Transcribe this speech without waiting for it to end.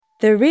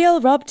The Real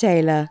Rob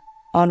Taylor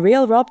on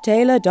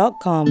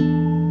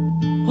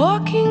realrobtaylor.com.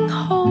 Walking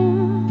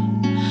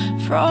home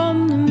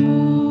from the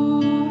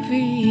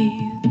movies,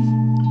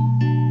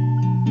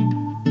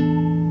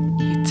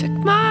 you took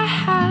my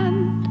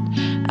hand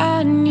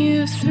and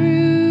you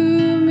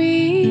threw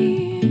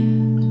me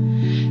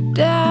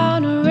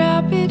down a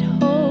rabbit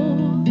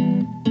hole.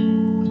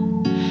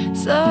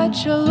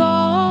 Such a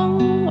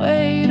long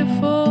way to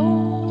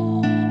fall.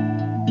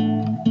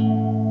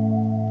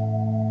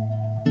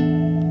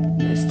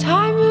 As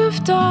time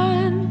moved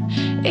on,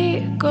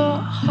 it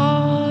got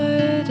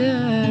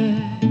harder.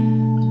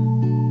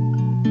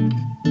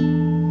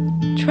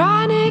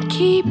 Trying to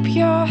keep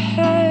your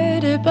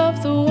head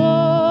above the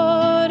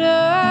water,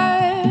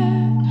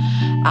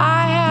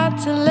 I had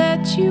to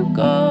let you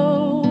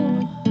go,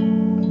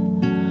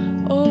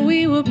 or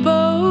we were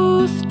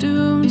both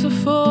doomed to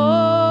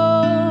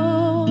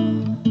fall.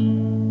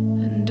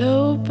 And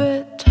oh,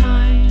 but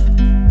time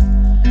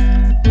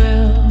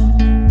will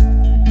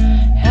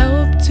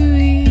help to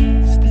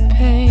ease the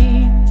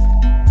pain,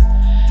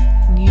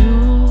 and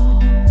you'll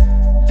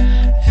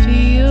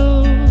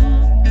feel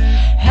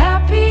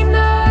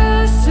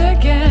happiness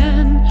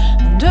again.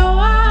 And oh,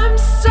 I'm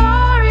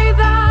sorry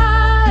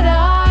that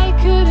I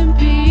couldn't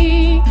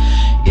be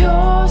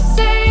your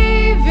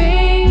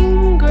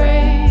saving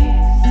grace.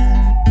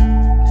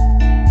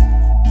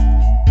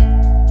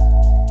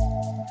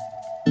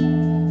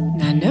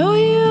 And I know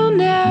you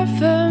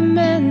never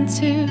meant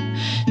to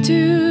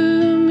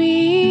do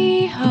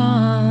me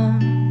harm,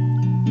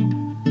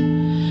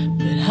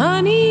 but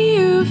honey,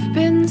 you've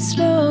been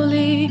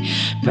slowly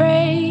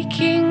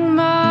breaking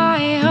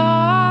my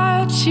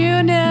heart.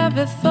 You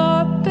never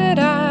thought that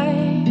I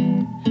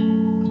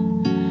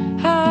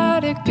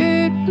had a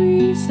good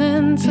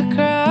reason to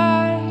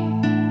cry.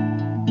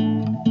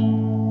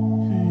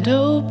 And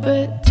oh,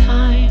 but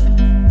time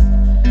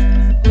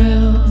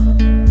will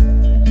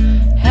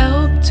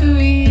help to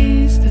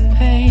ease the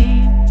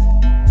pain,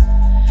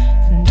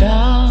 and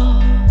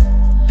I'll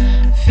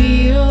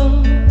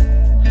feel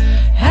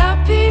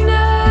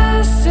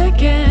happiness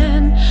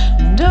again.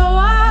 And oh,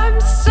 I'm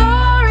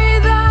sorry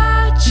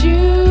that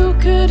you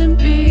couldn't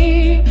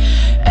be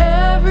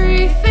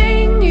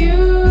everything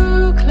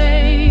you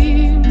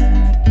claimed.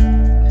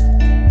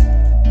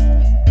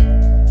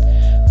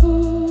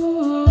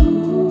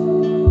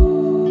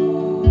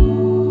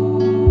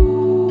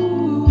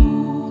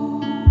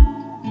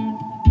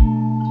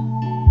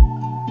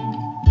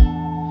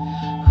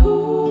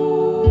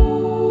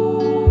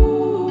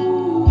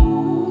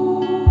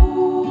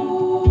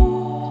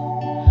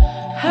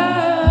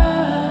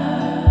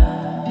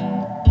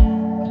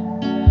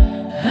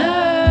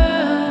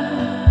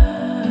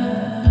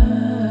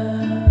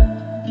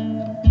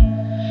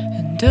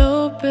 And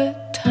oh,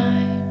 but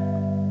time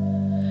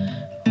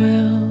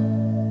will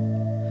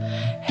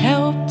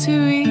help to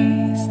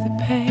ease the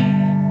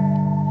pain,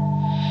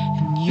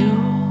 and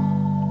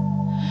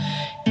you'll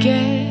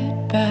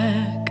get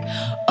back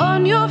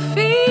on your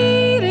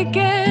feet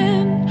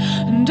again.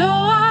 And oh,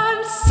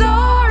 I'm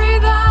sorry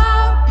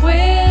that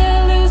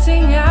we're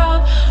losing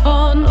out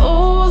on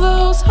all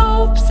those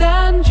hopes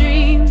and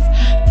dreams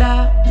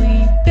that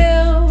we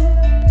built,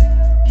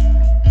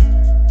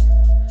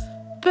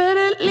 but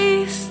at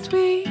least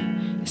we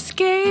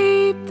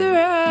escaped the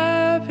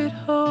rabbit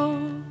hole.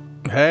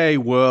 Hey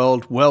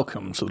world,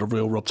 welcome to the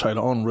Real Rob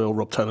Taylor on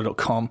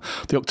realrobtaylor.com,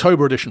 the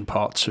October edition,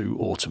 part 2,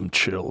 Autumn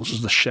Chills.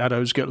 As the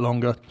shadows get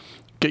longer,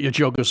 get your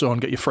joggers on,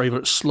 get your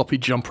favourite sloppy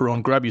jumper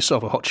on, grab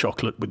yourself a hot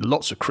chocolate with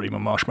lots of cream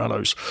and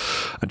marshmallows,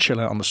 and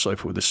chill out on the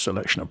sofa with this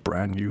selection of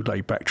brand new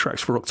laid-back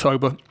tracks for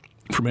October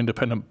from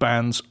independent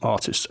bands,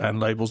 artists and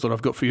labels that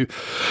I've got for you.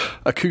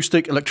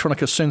 Acoustic,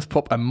 electronica, synth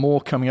pop and more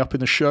coming up in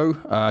the show.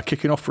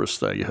 Kicking off for us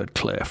there, you heard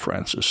Claire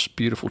Francis,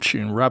 beautiful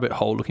tune, Rabbit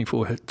Hole. Looking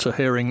forward to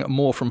hearing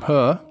more from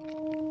her.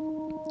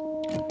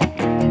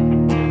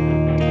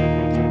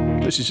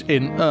 This is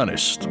In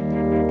Earnest,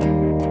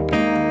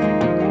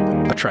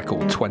 a track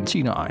called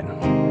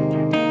 29.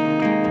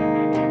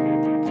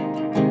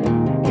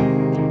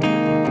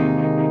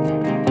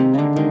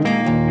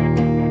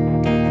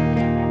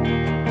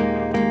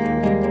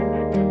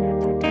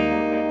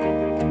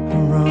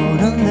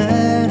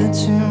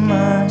 To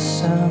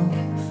myself,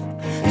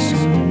 so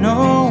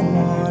no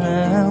one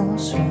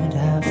else would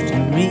have to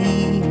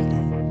read it.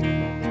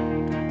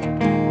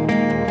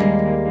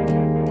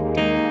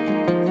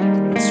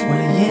 It's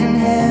weighing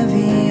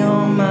heavy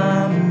on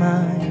my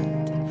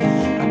mind.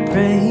 I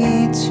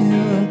pray to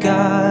a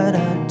God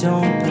I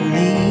don't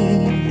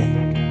believe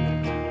in.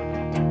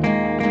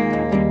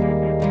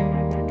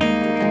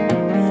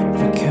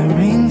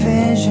 Recurring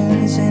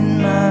visions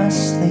in my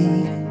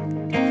sleep,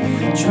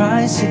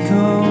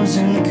 tricycles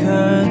and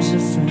curbs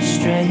of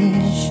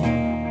frustration.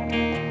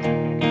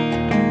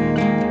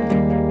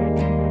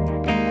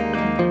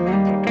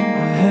 I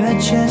heard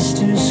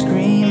Chester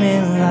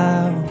screaming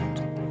loud,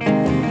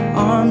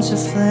 arms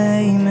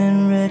aflame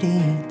and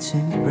ready to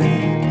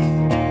break.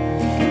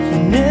 You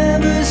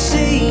never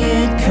see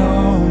it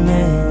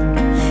coming,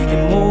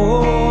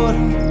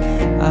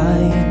 immortal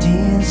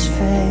ideas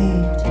fade.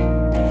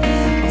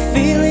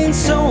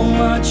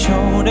 much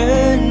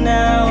older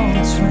now,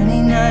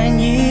 29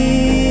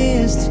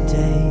 years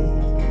today.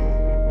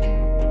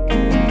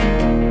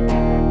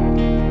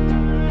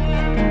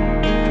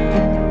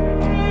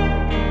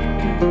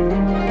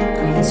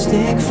 Green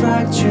stick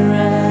fracture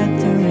at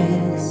the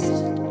wrist,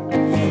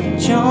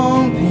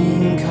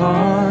 jumping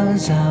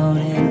cars out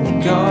in the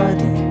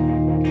garden.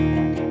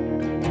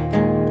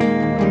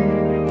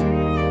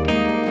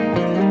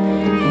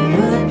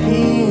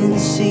 European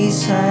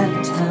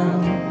seaside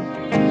town,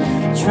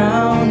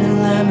 drowned in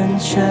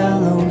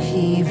limoncello,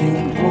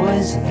 heaving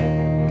poison.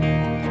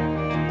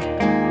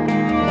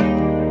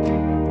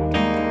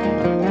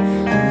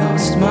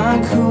 Lost my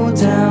cool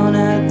down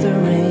at the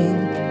ring,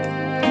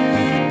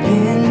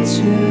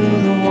 into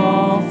the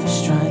wall for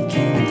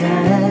striking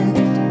dead.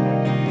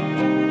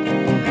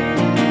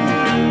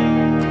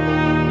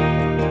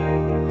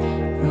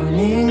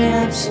 Running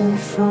absent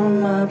from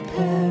my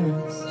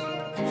parents,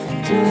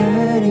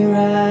 dirty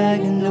rag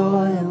and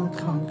oil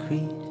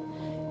concrete.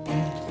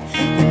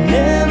 You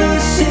never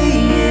see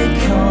it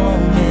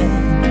coming.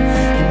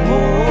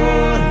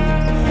 Immortal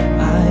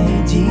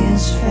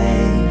ideas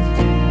fade.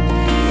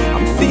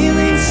 I'm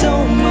feeling so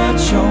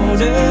much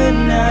older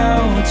now,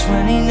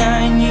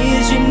 29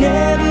 years. You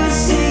never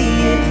see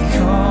it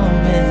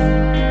coming.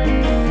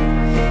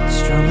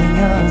 Strumming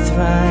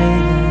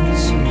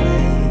arthritis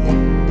away.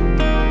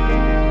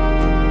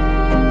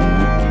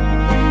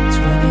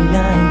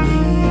 29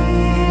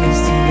 years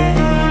today.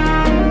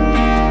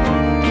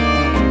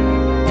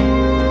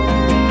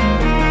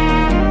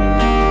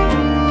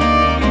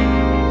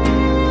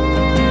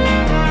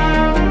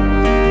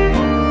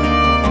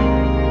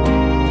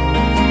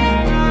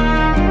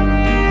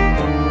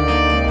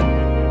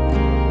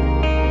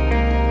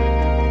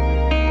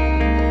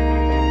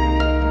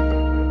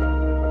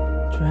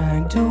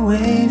 Dragged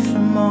away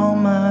from all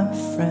my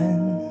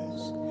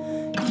friends,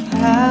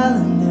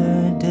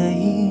 calendar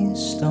days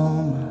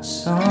stole my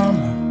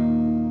summer.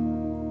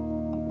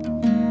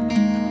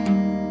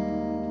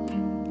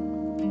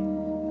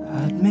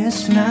 I'd miss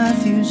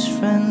Matthew's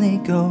friendly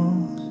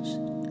ghost,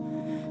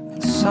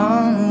 when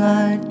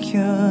sunlight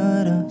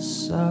cured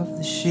us of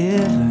the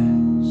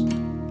shivers.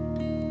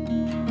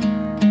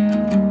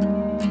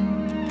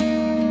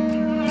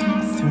 I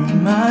threw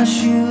my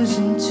shoes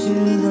into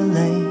the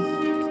lake.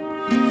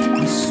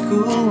 When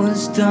school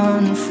was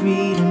done,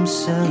 freedom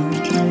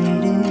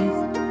celebrated.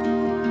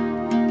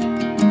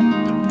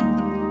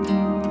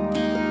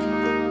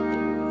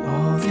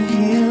 All the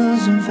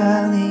hills and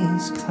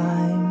valleys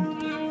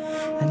climbed.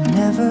 I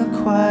never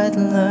quite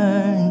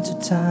learned to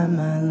tie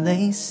my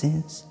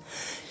laces.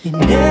 You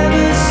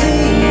never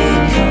see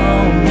it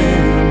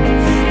coming.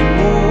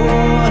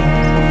 Immortal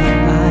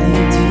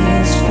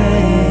ideas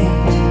fade.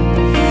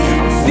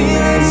 I'm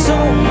feeling so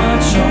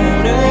much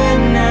older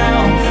now,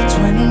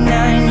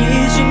 29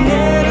 years. You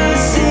never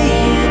see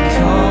it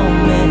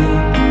coming.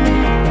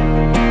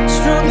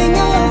 Strumming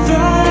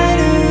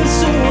arthritis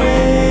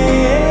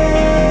away,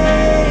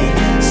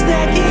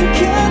 stacking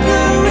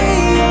cutlery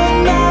on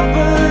my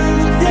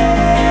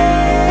birthday.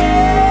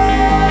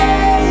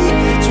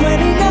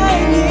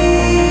 29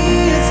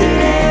 years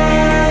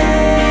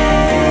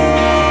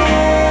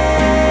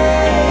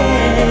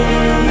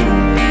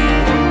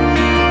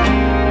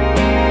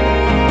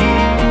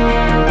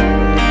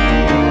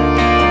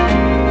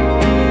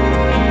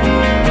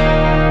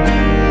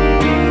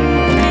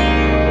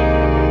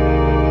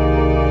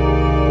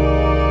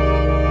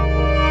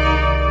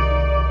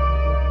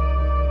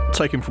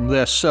Taken from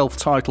their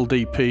self-titled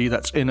EP,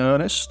 that's In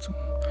Earnest.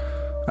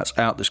 That's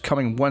out this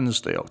coming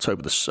Wednesday,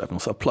 October the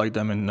 7th. I played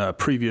them in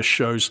previous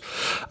shows.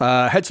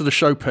 Head to the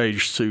show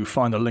page to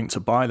find a link to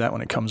buy that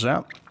when it comes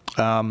out.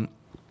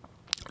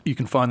 You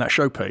can find that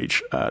show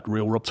page at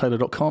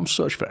realrobtaylor.com.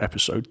 Search for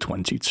episode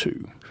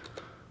 22.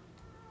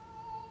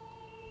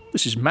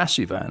 This is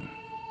Massivan.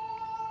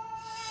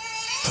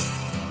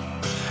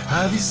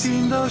 Have you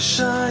seen those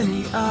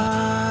shiny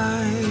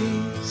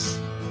eyes?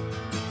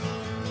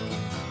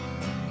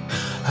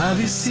 Have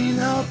you seen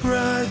how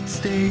bright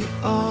they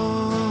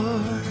are?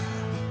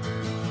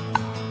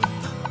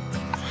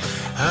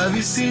 Have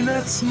you seen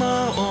that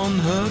smile on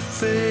her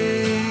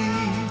face?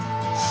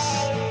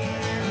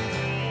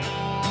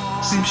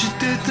 Seems she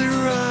did the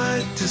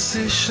right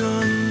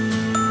decision.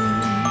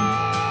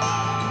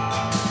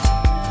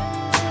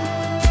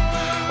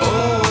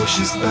 Oh,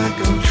 she's back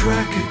on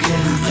track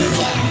again.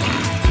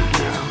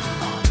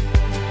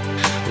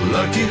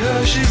 Lucky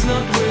her, she's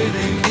not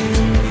waiting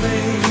in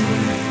vain.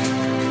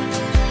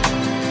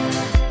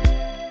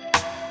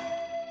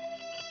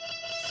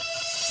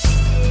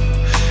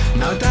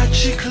 Now that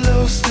she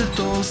closed the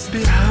doors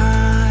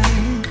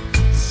behind,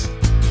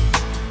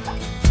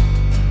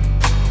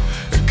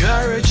 a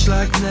courage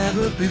like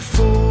never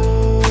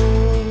before.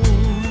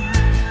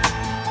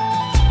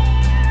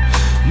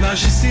 Now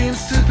she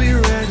seems to be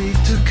ready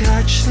to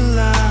catch the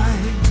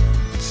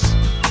light,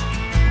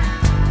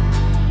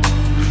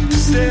 to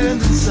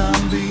stand in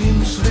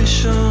Sunbeam's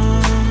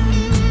vision.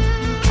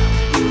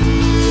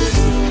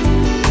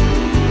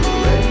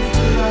 Ready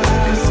for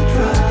life,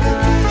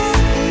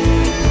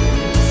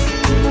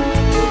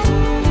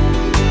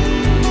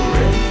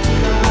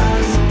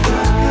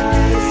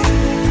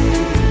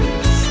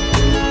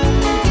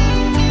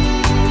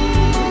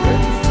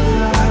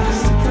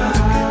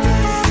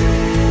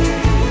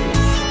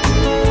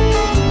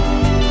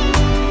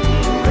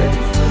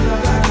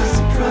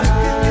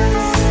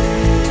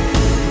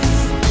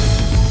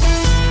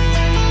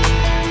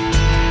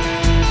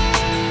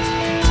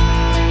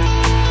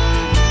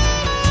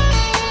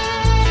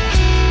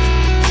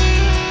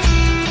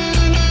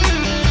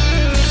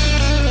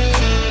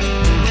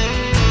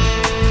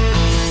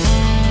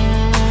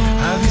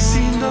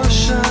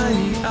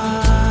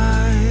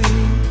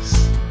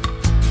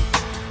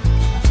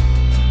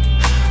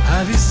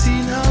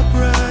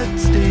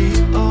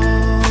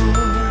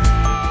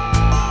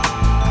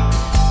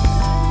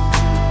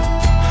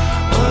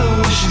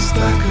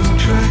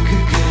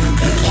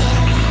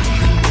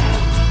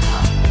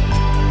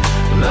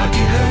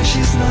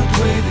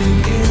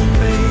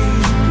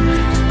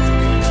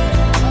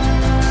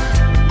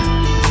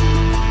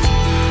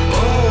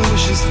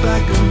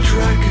 back on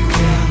track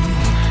again.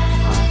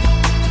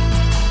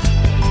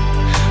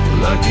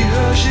 Lucky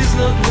her, she's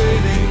not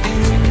waiting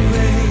in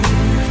vain.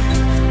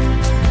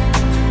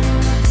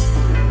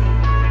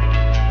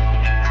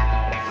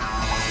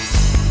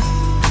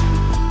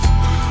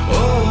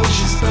 Oh,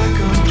 she's back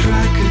on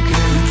track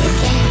again.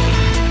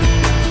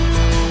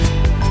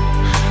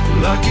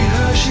 Lucky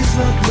her, she's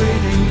not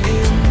waiting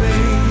in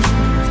vain.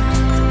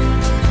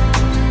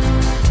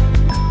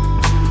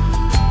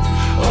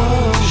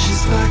 Oh,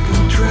 she's back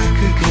on track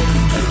again.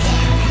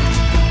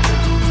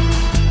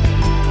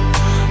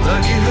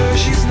 Lucky her,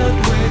 she's not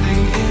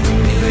waiting in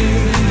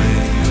vain.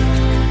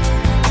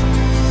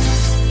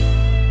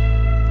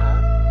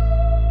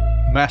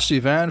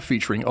 Massive Ann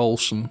featuring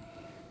Olsen,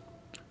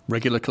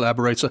 regular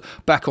collaborator.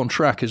 Back on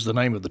Track is the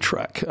name of the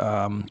track.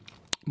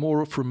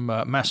 More from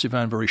Massive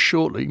Ann very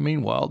shortly.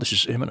 Meanwhile, this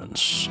is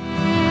Imminence.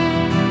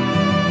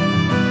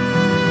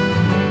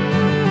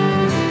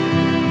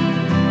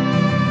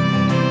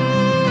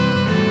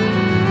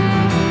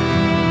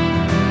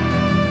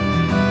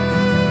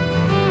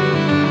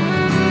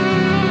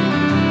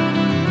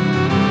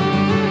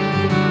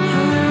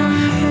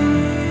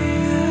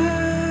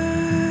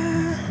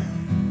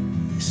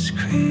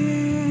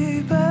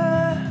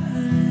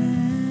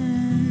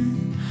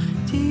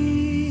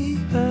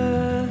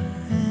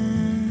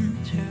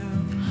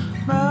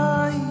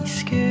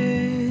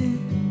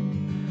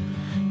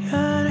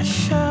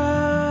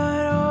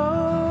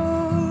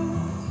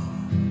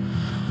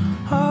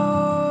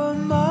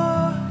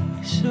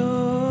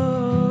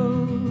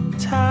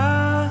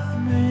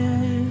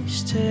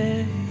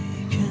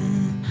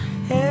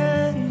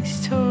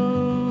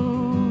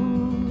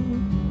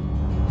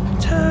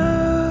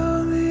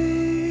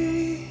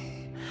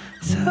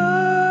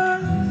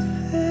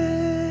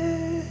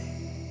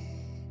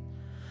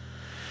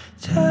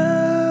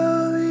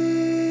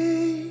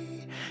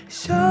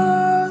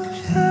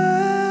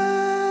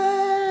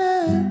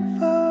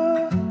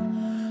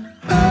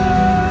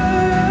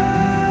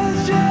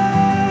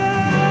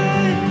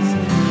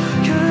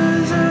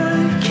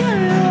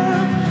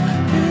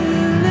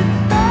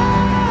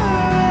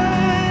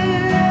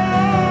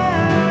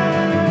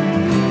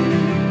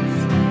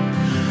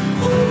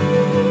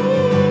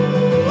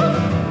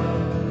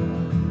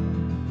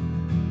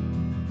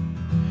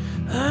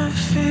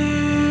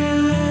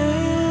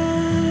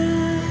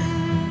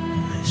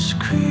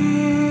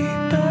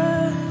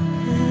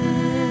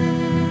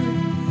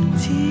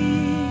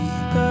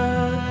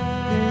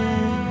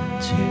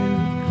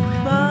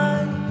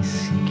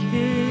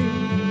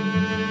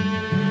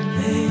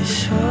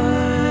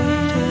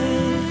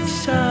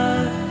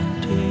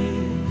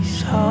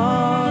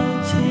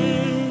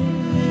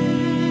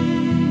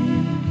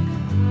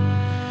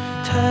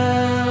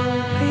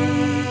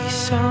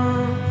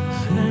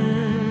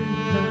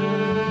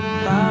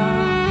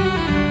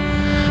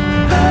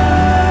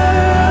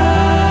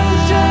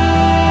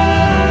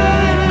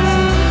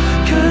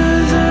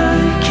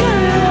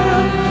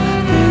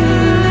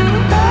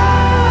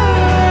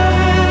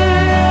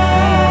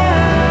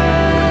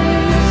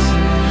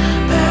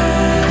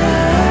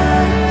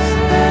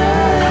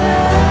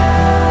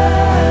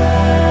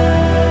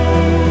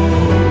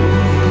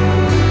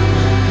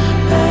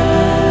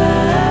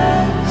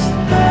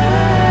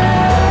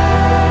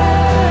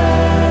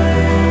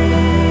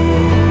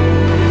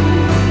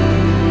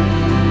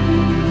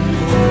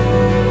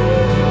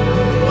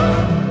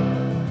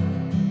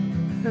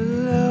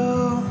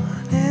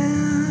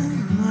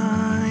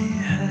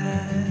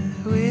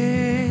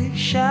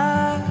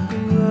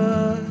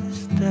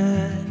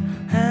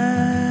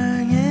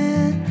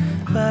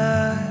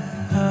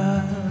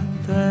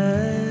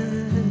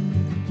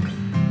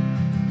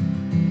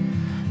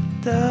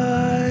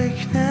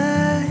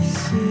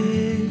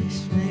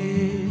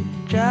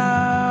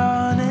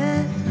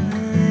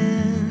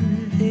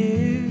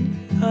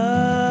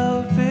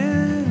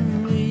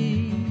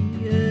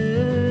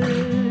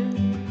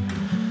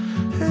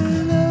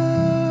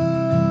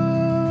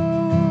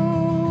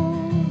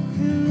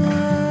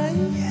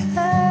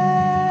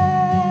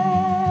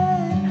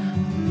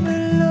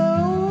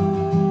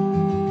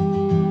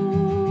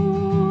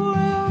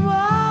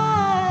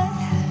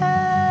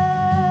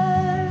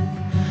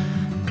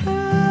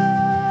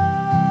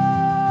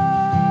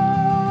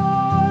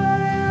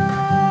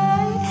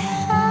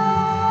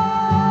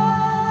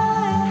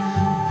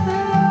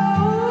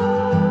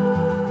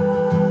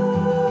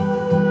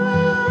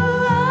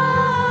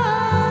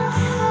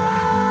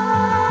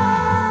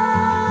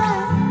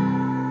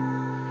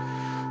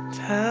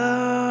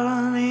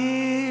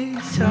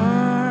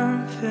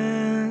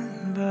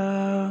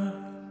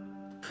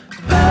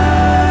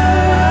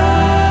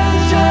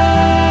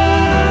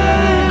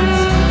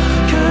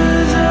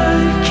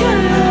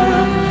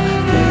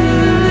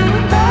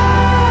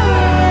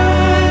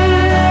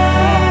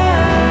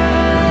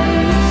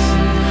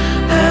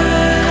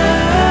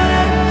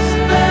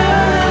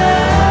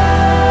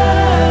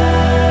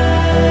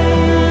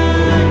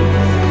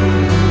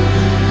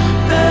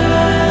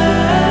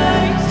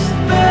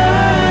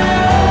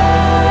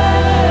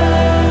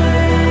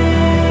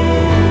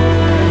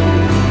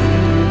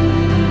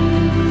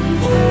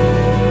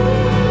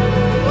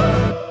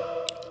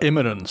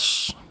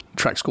 Imminence.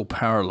 Track's called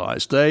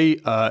Paralyzed. They,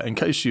 in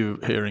case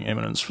you're hearing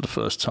Imminence for the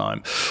first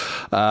time,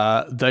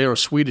 they are a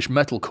Swedish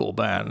metalcore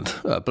band,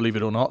 believe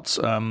it or not.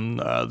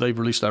 They've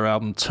released their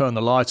album Turn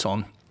the Light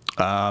On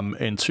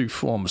in two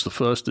forms. The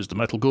first is the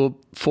metalcore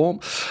form,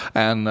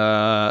 and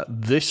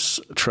this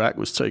track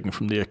was taken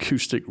from the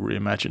acoustic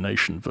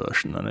reimagination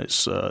version, and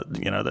it's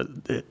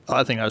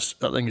I think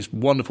it's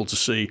wonderful to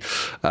see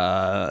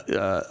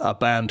a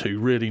band who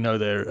really know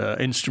their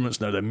instruments,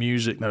 know their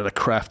music, know their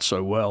craft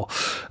so well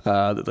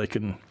that they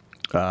can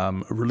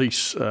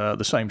release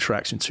the same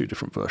tracks in two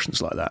different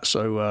versions like that.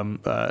 So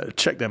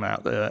check them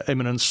out.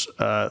 Imminence,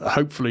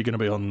 hopefully going to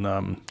be on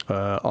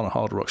a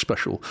Hard Rock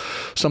special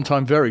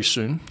sometime very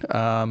soon.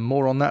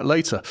 More on that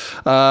later.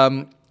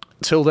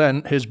 Till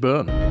then, here's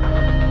Burn.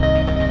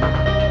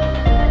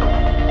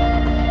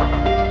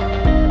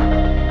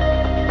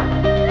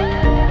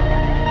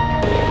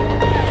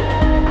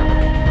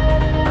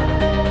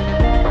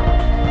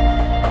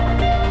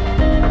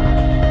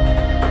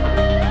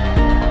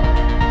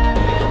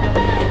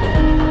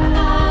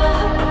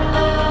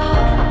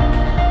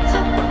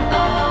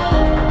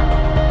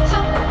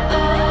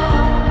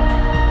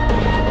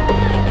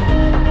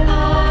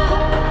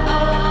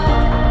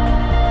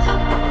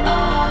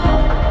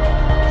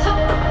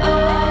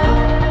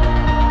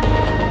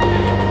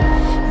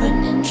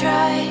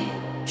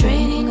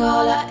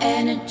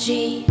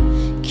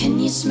 Can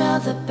you smell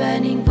the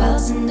burning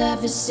wells in the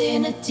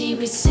vicinity?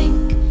 We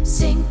sink,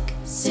 sink,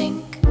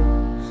 sink.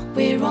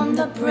 We're on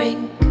the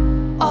brink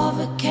of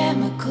a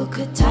chemical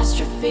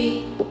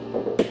catastrophe.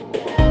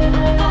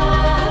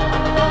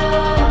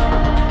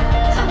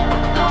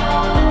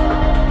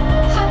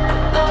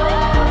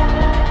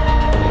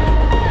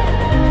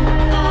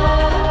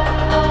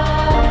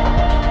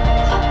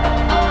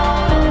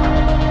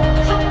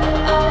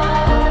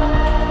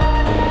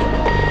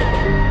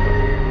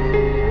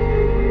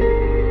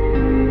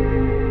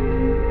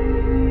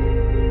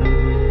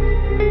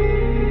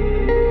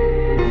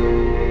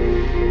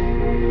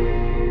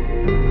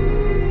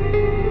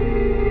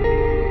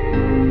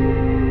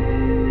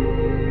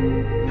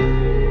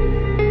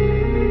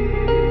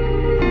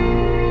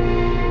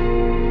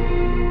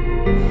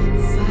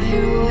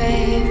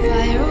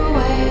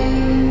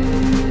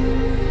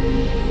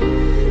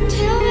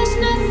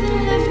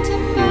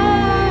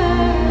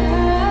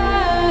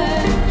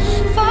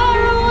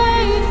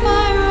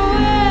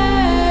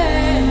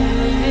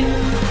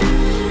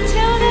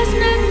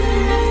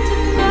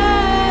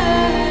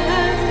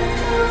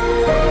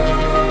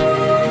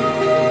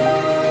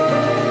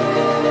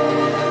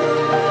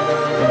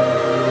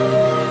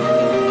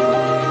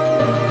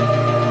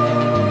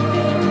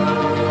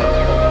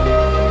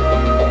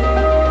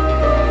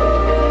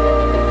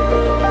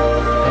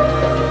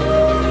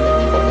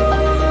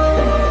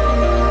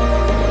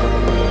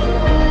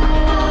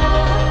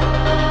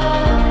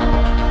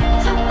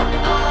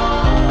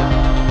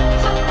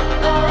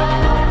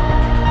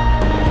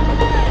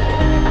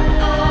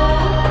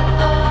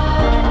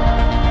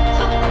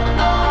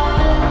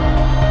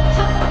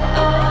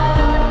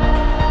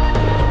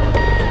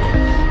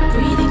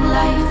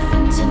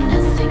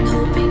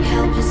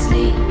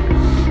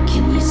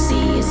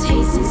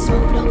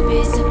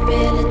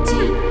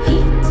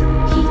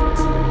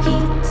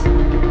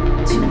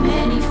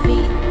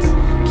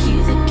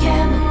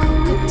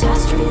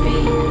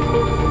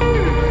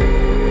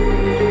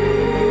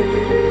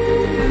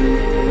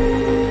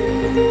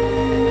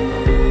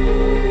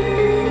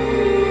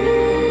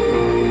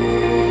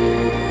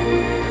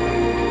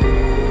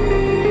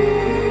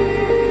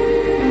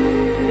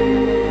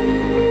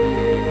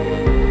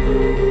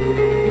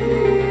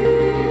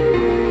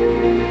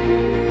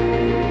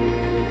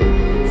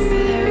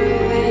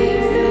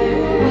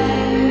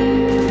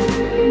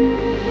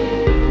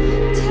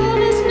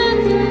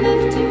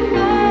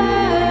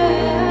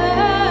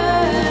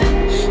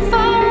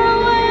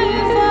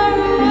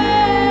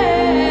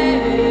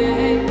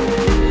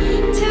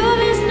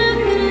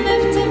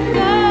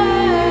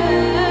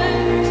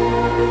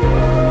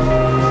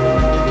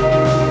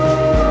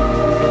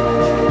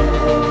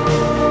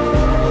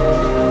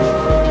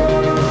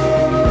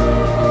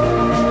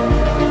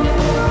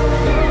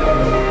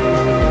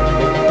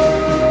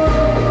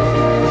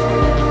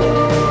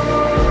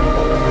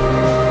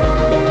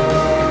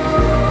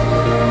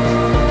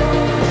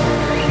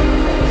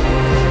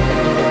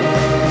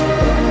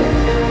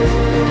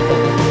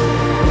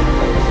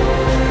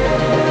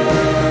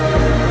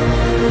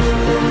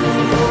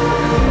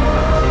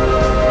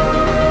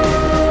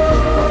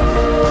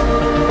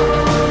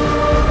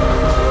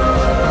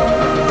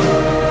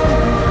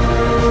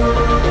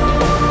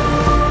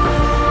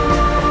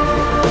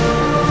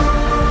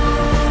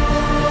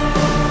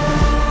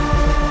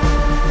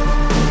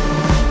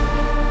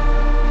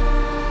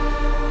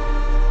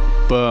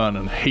 Burn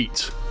and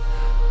Heat.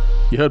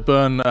 You heard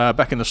Burn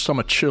back in the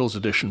Summer Chills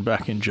edition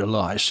back in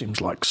July.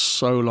 Seems like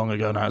so long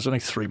ago now. It's only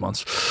 3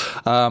 months.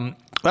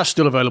 That's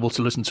still available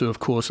to listen to, of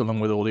course, along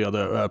with all the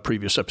other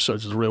previous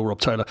episodes of The Real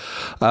Rob Taylor.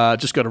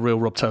 Just go to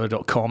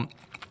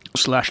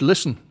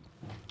realrobtaylor.com/listen.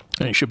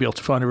 and you should be able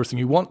to find everything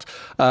you want.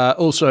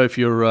 Also, if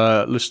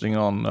you're listening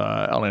on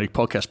any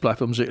podcast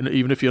platforms,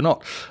 even if you're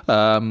not,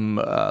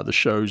 the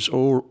show's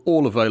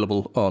all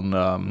available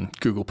on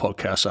Google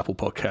Podcasts, Apple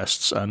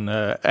Podcasts, and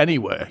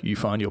anywhere you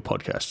find your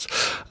podcasts.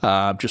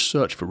 Just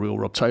search for Real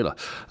Rob Taylor.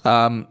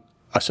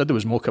 I said there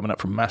was more coming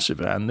up from Massive,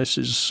 and this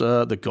is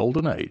The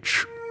Golden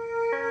Age.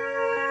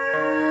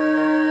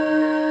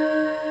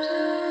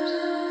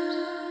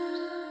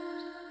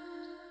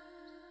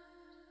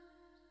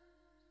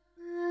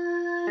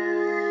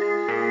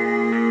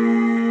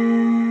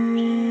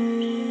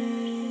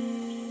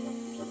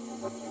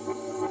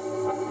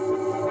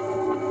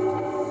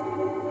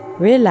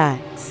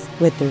 Relax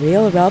with The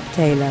Real Rob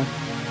Taylor.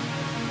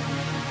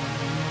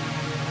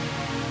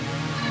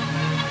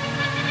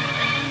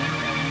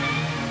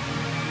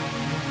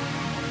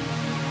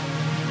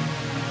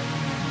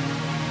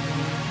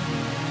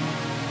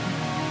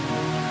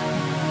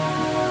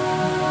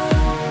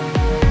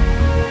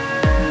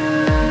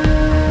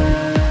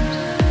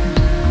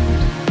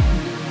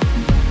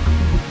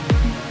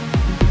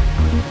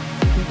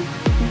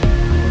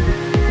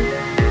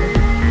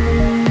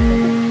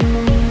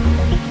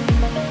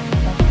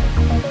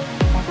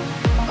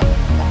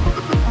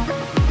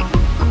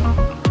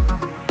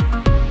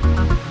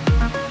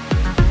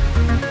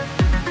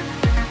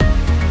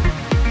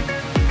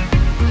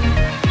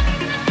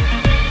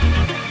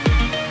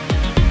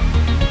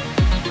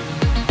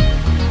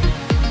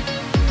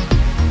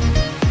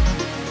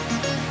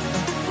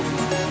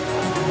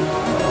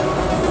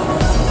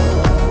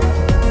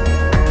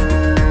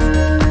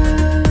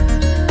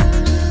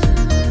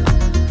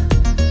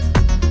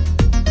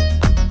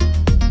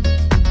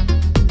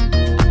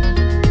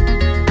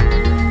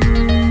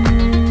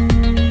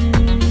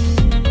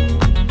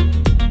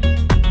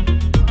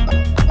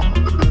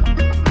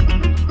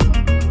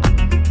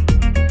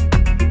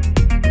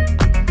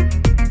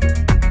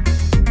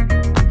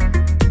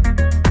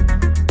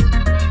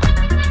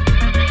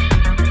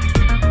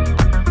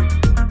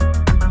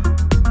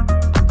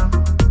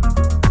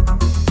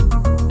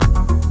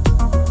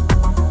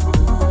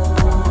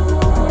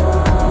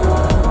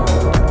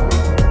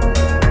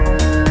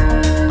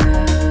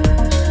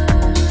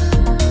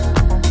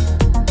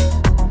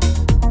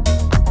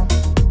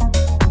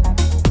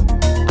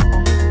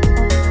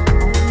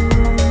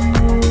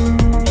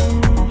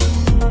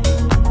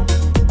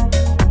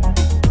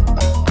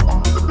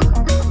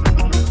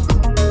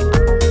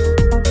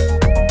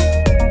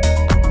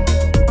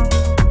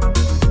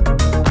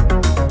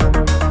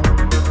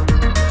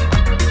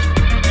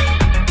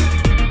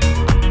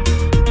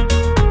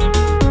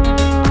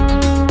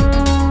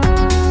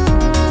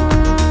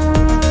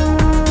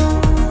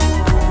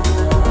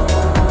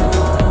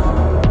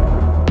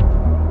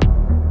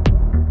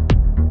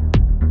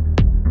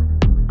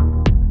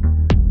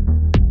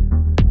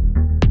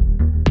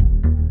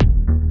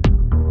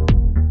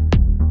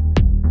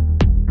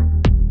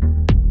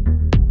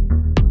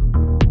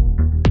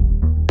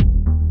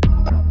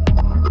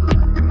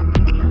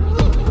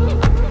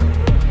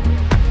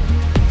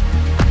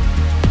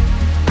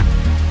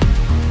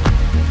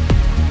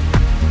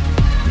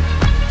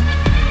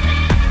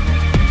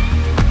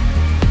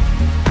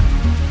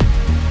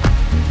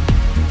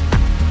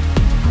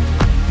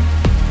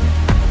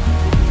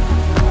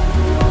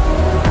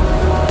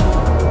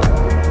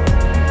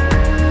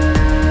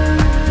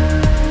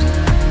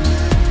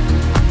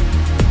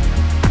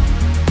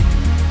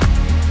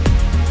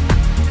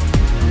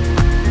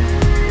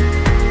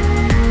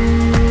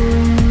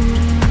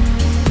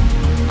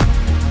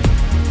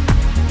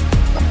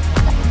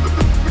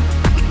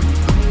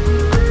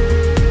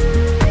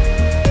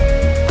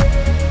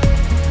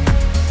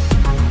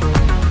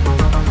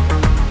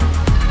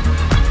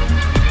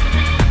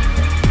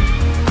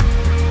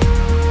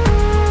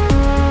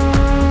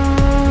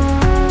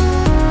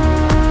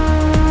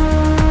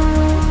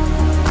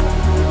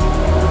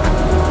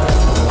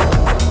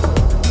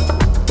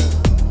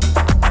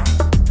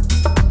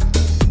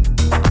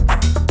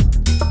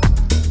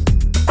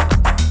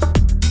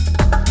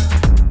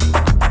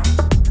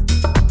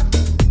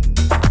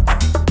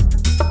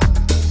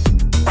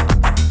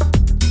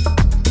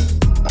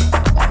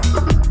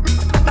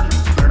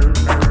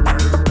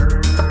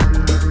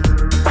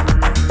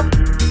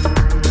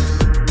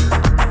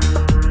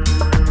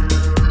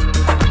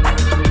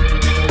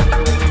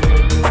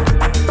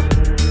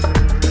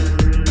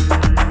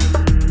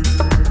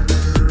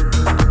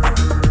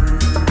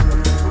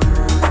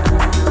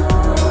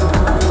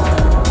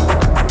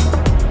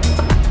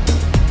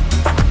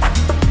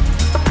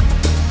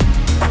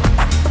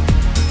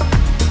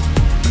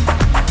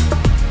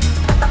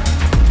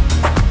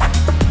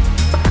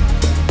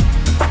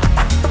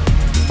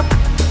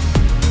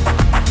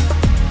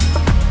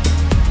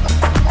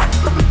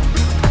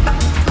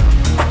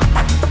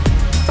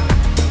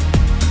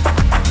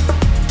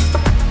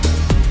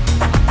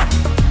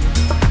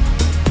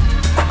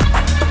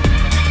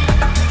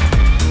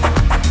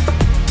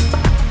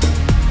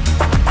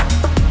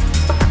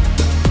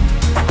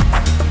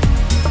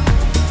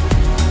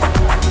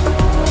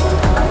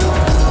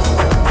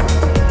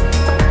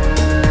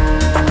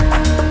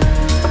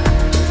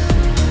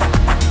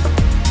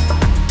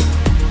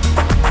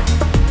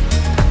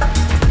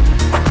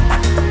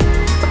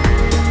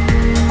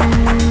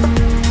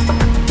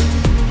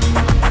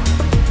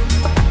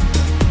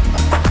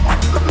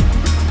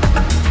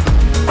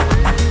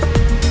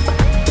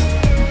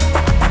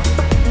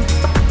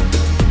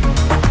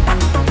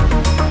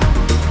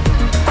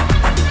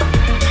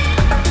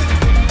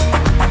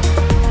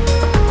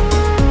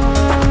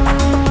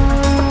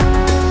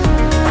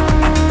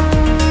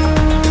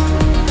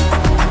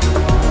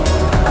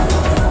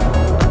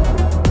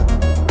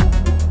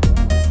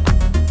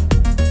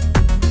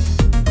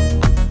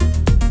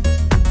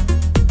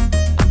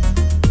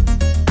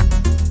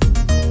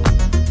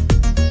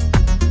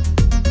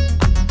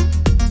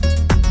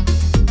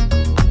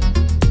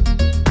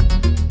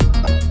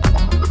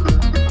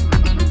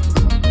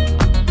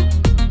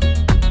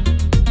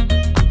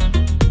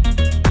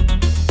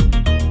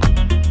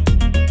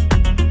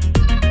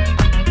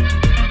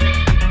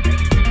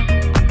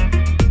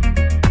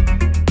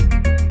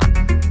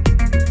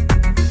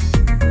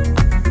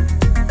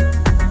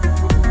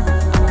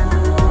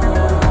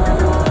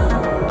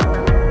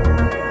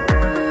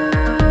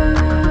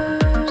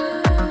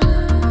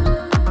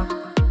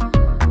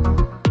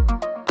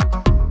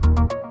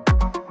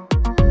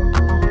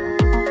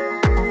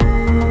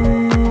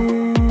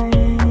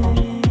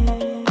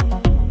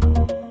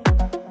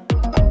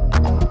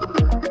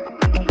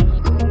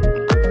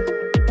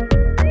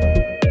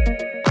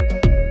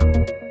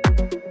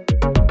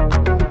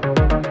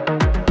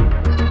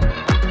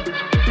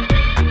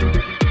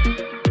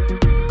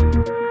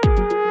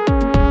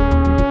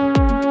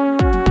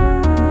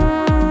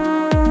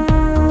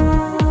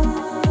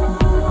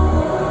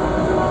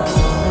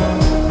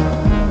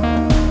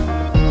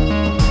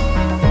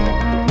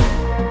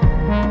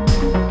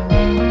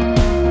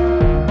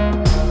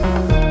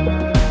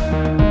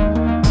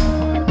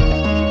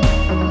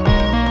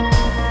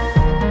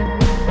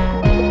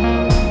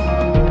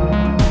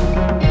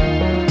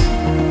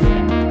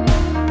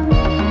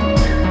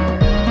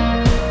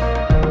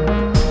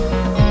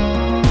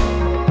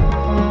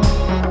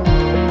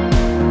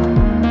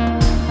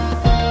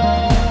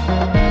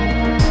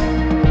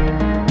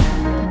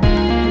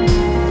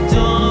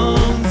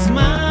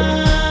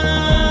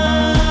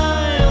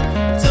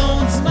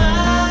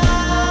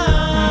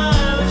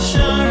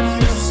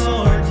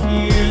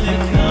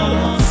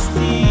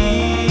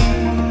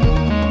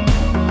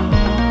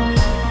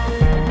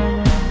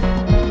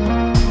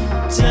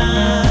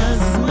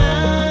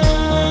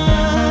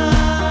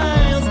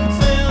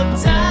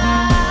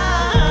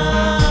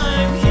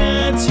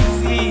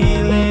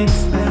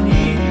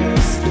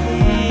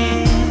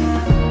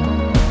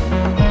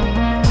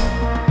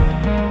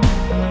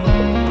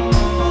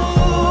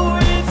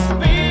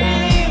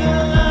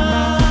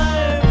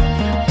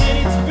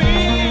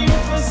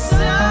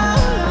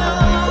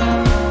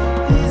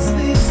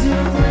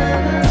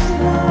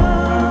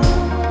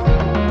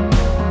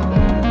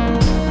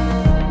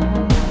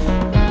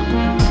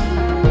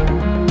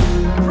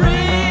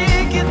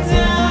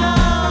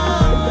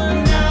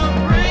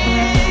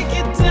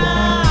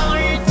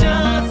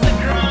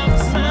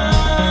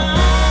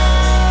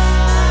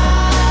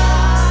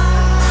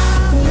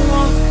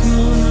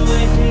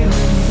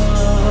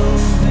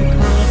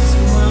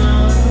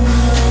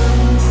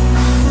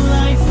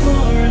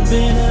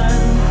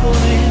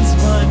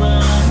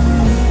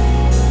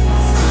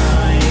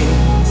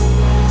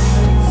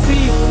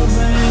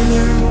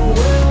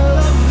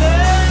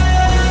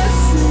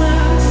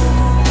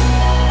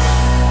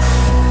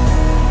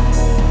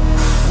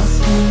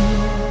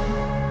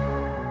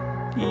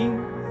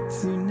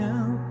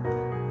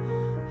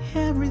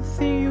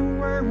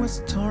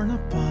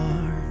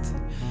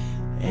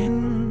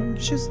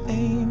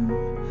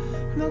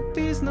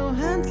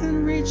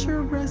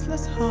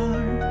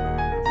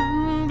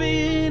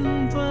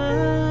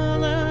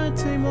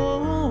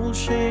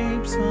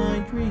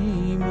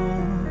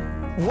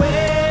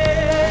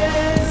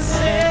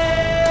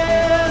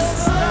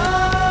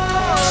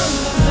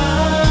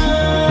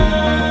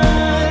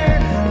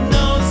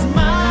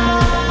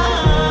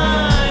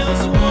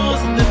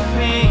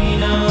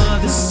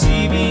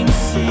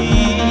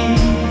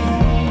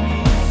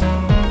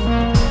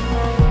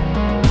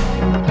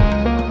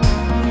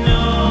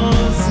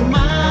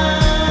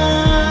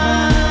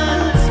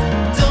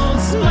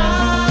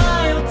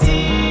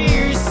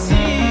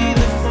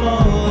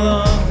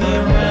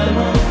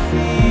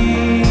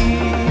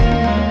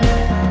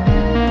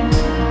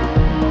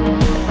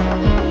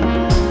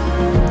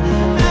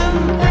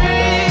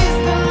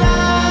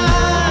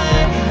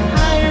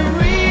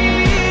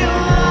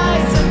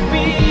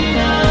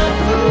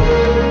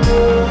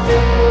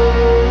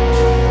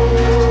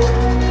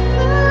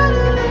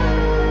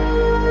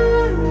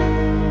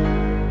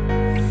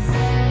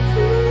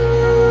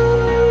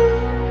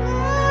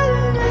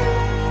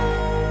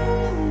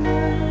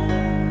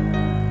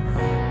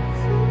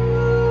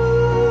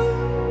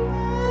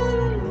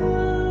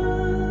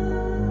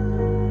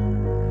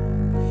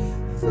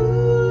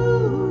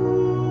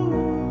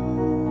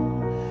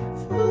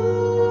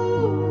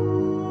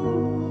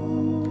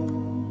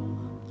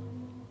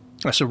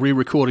 That's a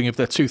re-recording of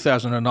their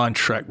 2009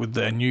 track with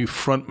their new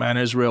frontman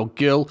Israel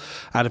Gill.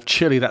 Out of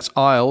Chile, that's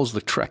Isles.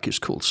 The track is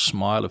called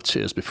Smile of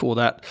Tears. Before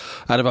that,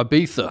 out of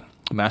Ibiza,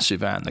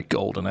 Massive and The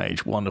Golden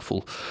Age.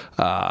 Wonderful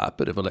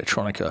bit of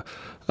electronica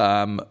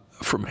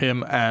from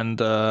him, and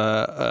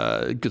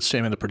good to see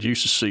him in the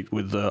producer's seat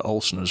with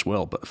Olsen as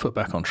well, but put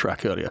back on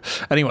track earlier.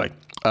 Anyway,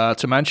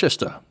 to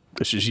Manchester,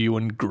 this is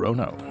Ewan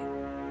Grono.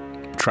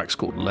 The track's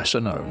called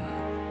Lesser Known.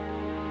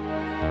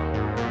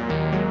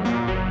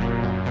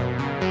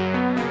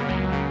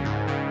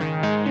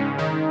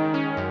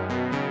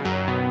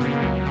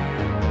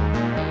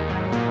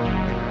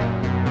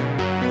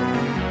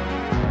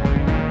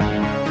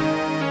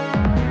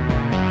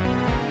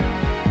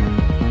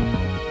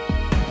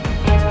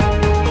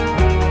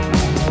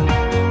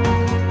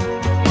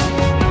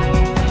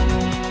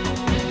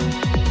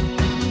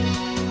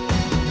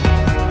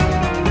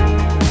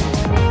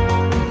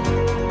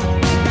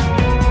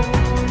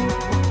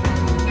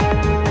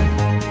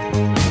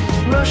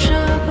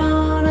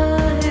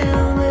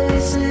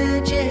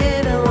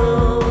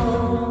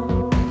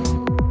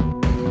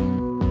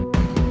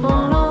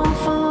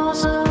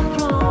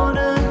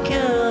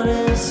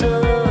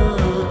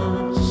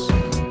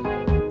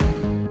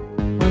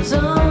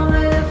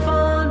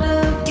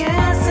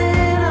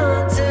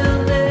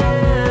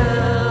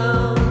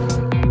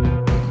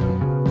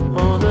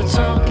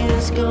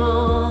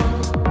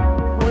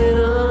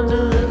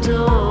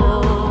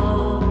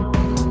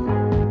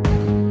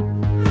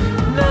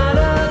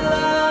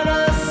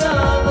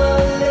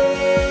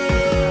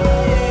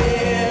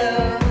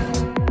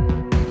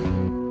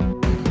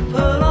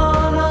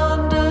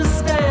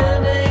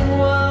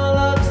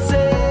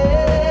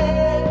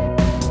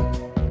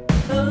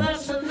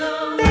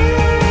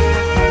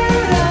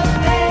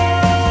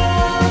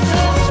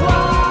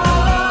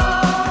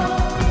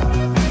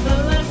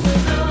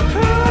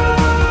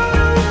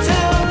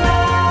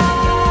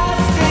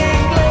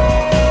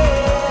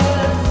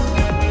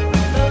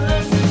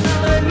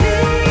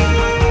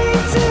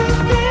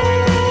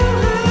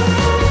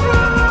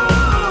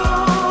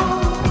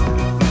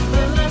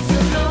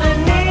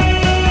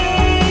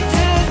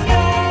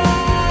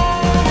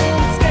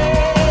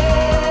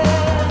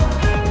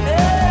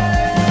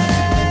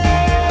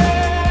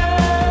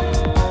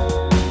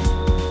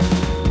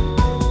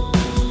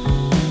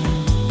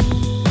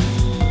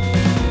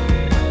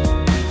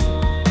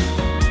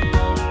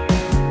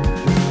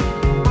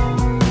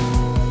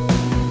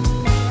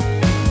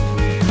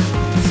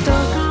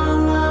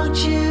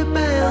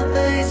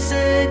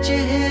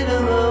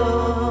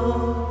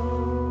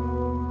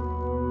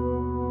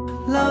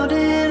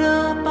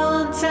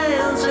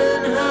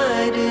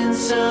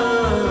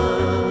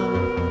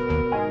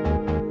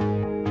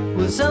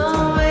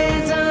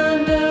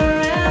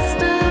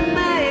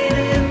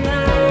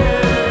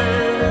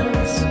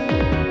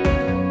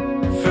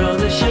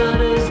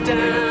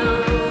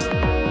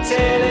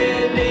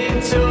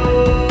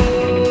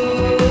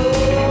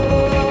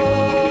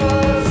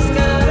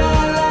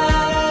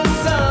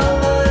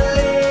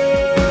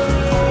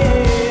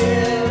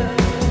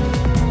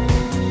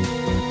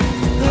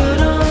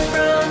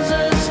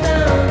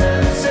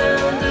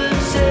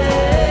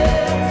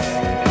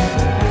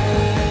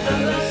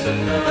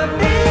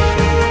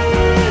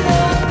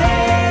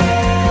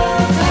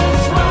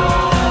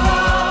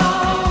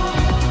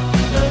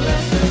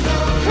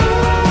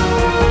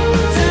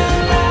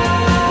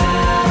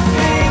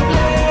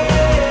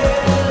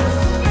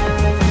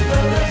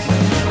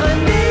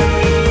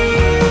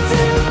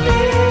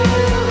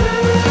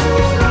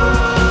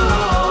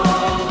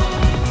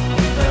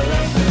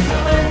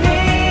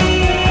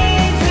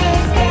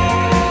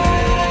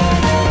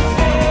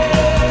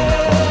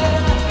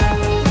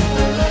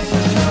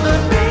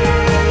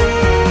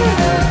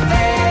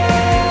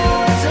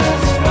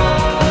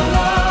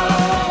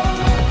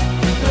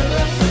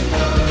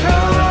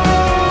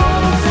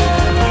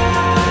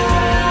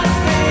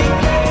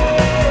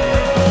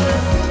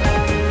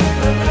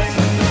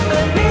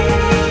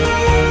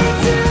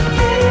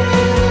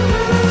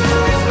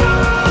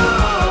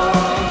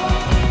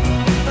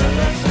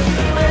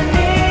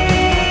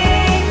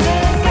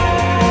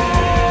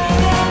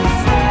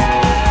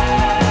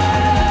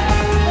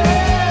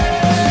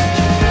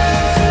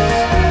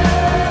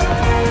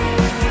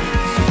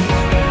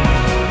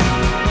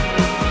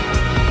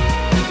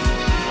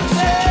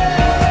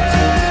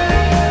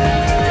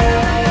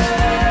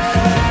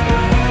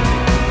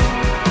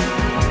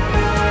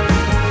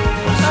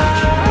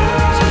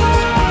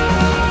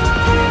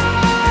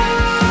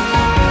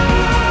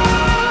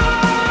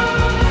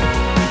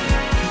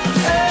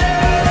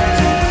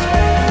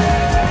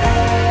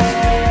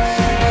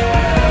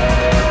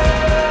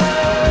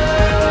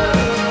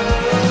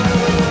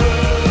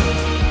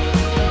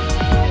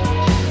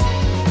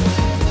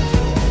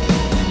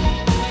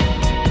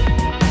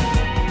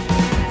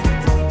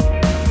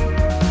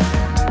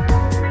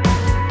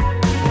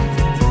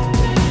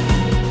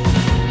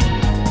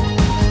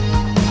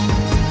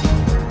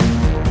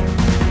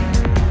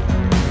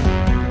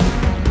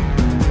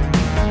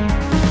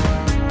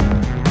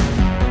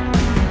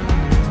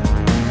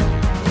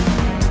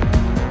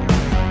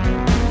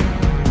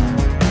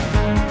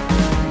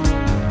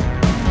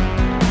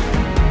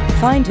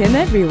 find him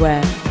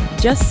everywhere.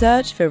 Just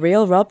search for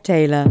Real Rob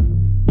Taylor.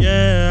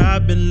 Yeah,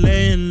 I've been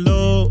laying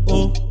low,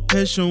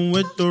 patient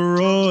with the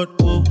road,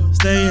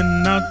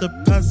 staying out the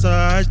past,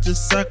 I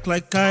just act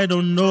like I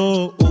don't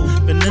know,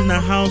 been in the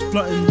house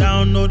plotting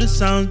down all the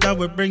sounds that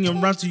we're bringing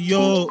round to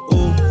yo,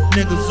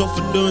 niggas off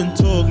for doing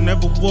talk,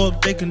 never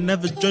walk, they can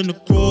never join the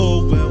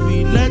crew, where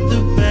we let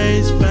the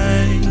bass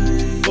bang,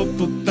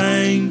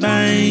 bang,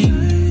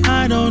 bang,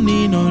 I don't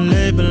need no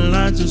label,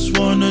 I just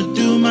wanna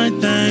do my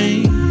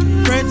thing,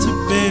 pray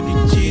to baby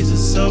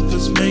Jesus, help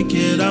us make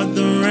it out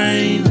the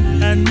rain.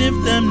 And if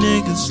them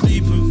niggas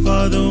sleeping,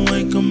 Father,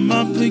 wake them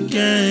up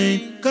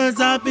again. Cause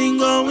I've been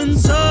going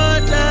so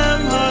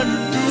damn hard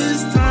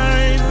this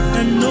time.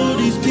 And all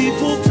these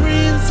people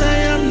praying,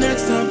 say I'm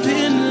next up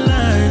in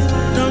line.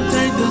 Don't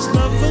take this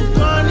love for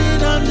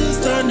granted, I'm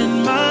just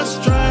turning my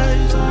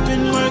strides.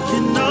 Been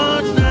working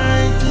all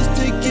night just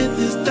to get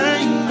this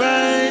thing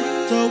right.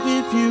 So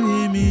if you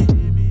hear me,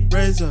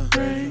 razor,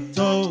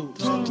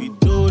 toes, we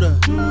do the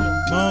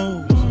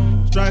most.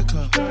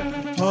 Striker,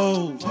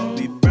 pole,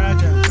 we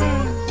bragging,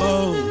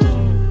 oh,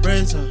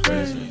 razor,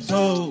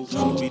 toes,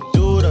 we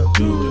do the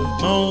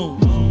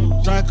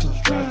most. Striker,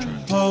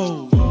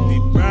 pole, we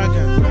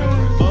bragging,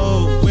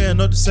 oh, we're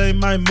not the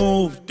same, I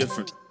move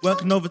different.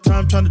 Working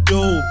overtime, trying to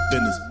do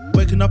business.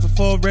 Waking up at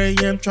 4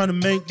 a.m., trying to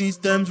make these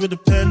stems with a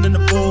pen and a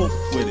booth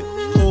with it.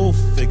 Cool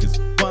figures,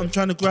 what I'm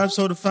trying to grab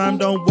so the fam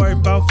don't worry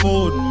about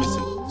food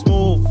missing.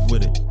 Smooth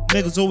with it,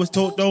 niggas always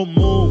talk, don't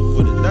move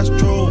with it, that's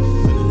true.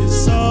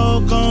 It's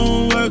all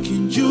gon' work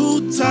in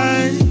due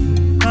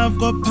time. I've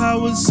got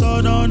power,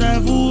 so don't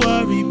ever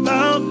worry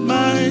about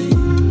mine.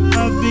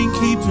 I've been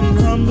keeping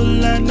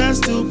humble and that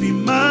still be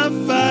my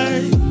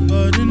fight.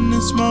 But in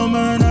this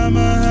moment, I'ma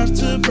have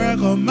to brag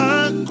on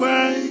my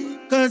grind.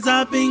 Cause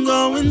I've been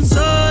going so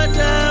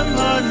damn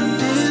hard in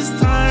this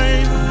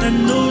time.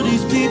 And all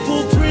these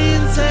people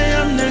praying, say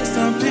I'm next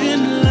up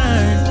in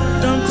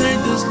line. Don't take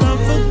this love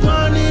for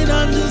granted,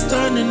 I'm just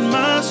turning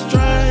my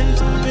strides.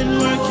 Been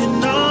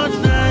working all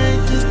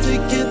night just to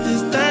get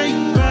this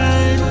thing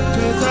right.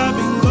 Cause I've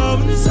been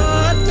going so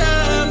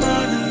damn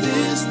hard in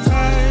this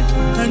time.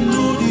 And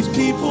all these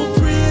people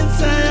praying,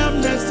 say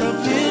I'm next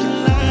up in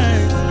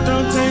line.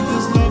 Don't take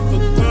this love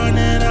for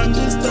granted, I'm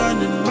just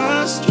turning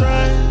my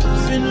strides.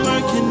 Been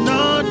working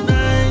all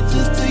night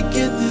just to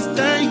get this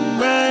thing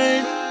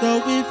right. So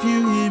if you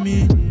hear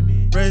me,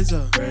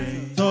 razor,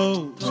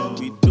 toes,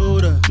 we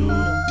do the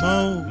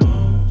most.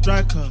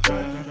 Striker,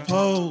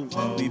 pole,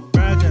 we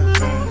bragging,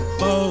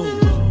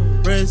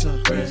 bold.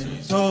 Razor,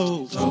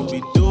 toes, we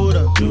do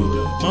the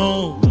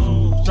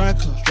most.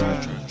 Striker,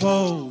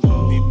 pole,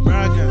 we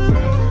bragging,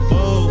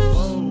 bold.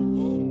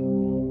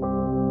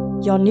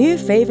 Your new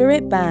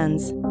favorite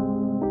bands.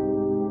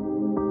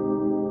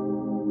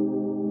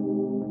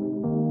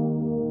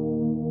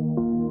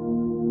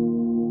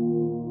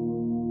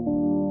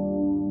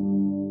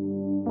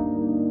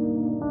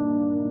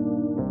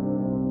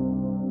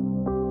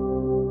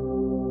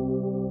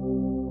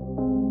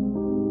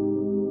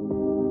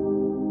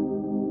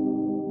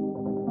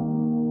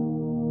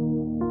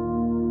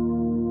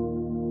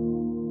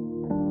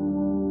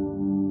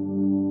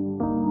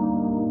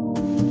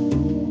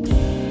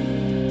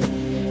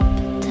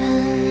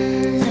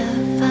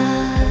 Love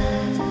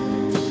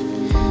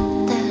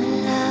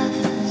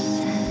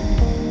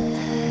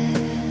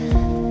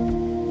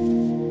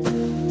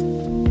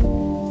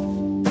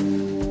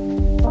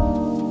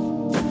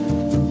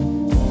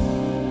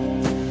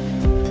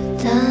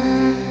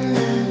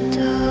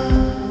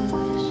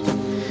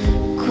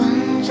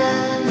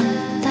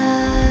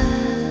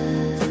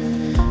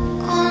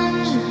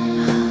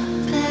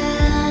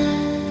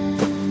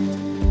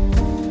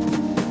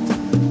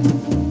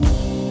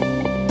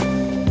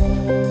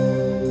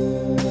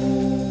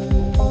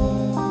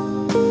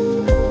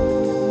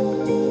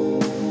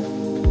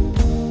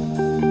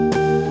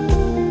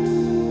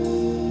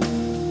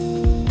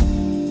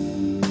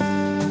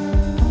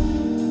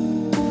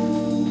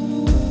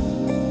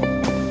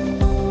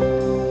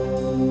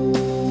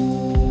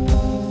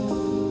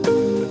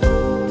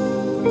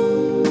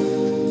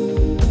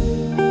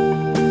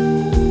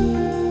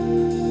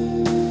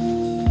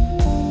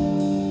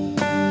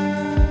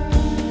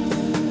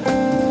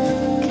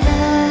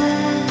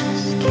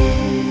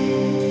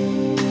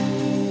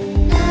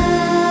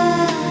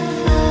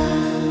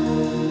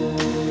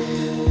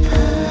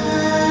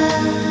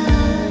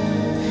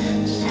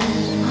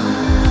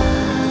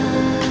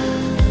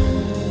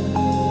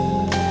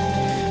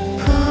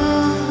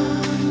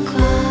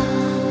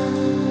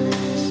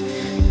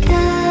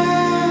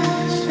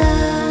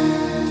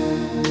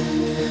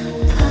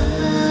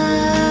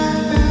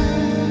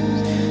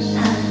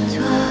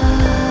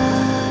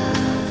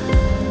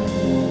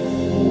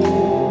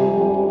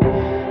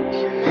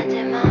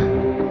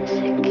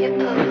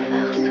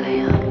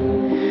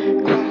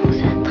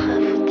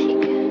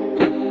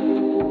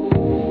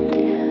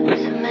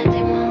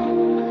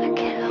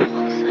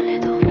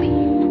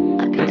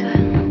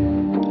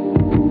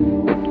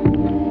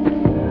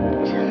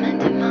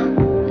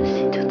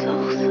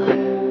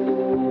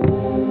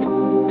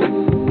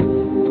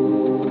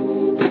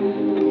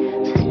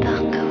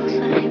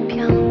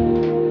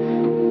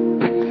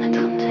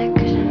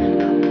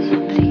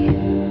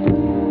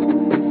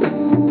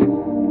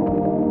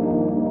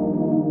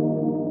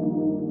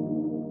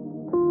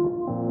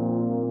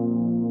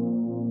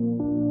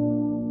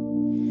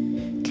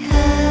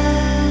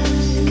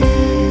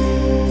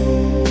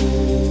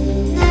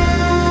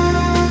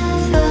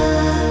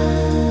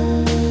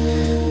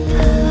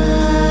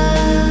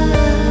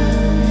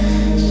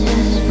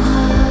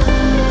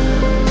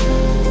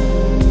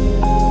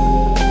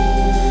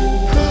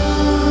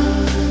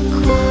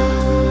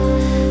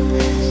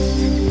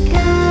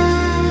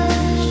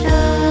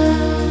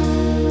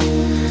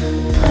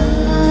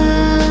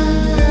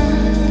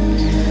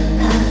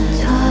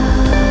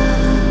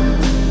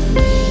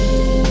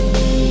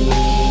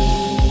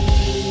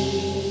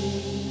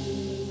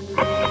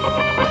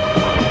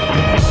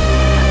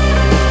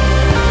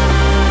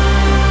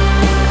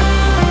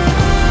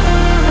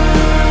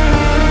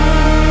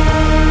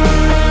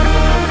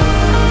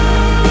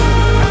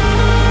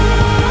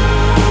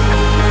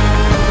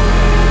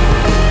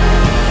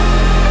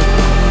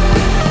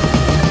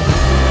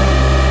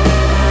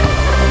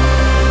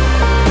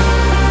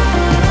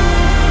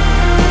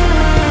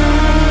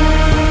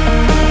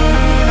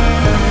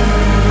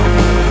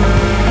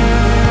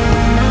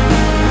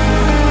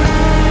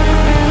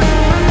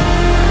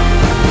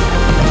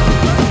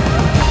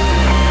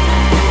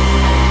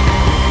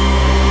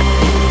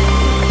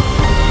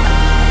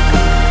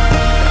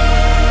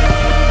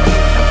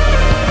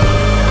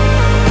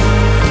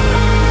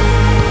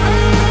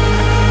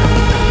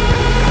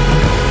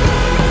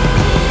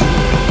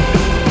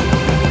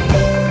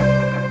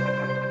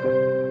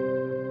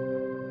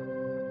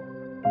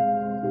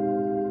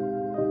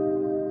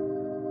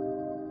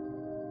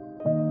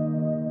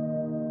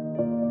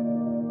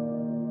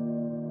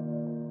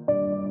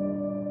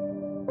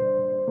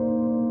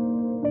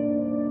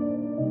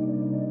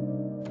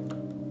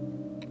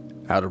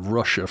out of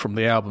Russia from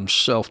the album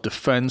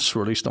Self-Defense,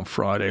 released on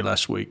Friday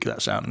last week.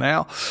 That's out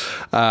now.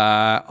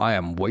 I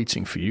Am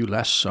Waiting for You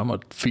Last Summer,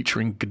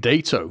 featuring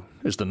Gdato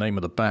is the name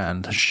of the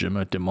band. Je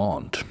me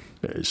demande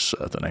is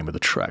the name of the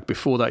track.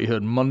 Before that, you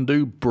heard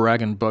Mundu,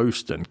 Brag and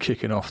Boast, and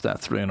kicking off that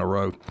 3 in a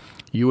row,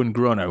 Ewan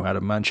Grono out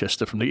of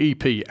Manchester from the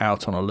EP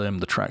Out on a Limb.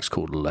 The track's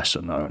called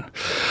Lesser Known.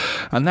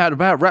 And that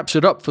about wraps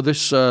it up for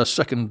this the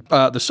second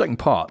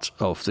part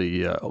of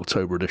the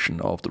October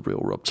edition of The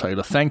Real Rob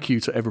Taylor. Thank you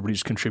to everybody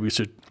who's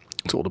contributed,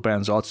 to all the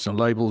bands, artists and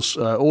labels,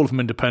 all of them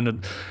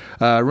independent.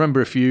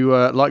 Remember, if you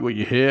like what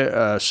you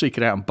hear, seek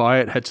it out and buy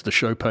it. Head to the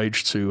show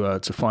page to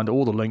find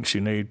all the links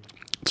you need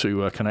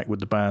to connect with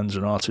the bands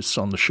and artists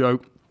on the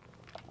show,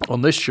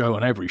 on this show,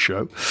 on every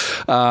show.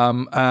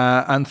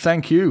 And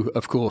thank you,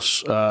 of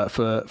course,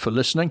 for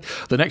listening.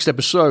 The next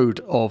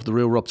episode of The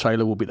Real Rob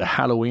Taylor will be the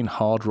Halloween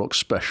Hard Rock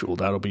Special.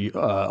 That'll be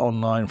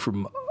online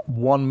from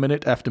 1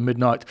 minute after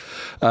midnight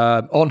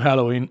on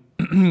Halloween,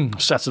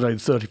 Saturday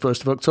the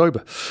 31st of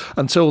October.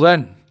 Until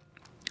then,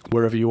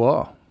 wherever you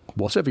are,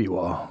 whatever you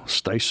are,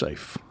 stay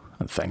safe,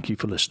 and thank you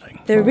for listening.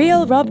 The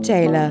Real Rob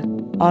Taylor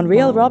on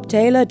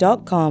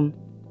realrobtaylor.com.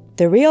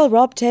 The Real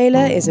Rob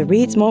Taylor is a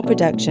Readsmore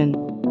production.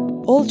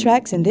 All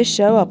tracks in this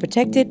show are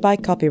protected by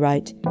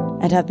copyright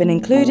and have been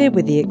included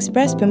with the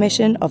express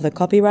permission of the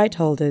copyright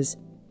holders.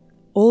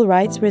 All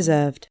rights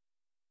reserved.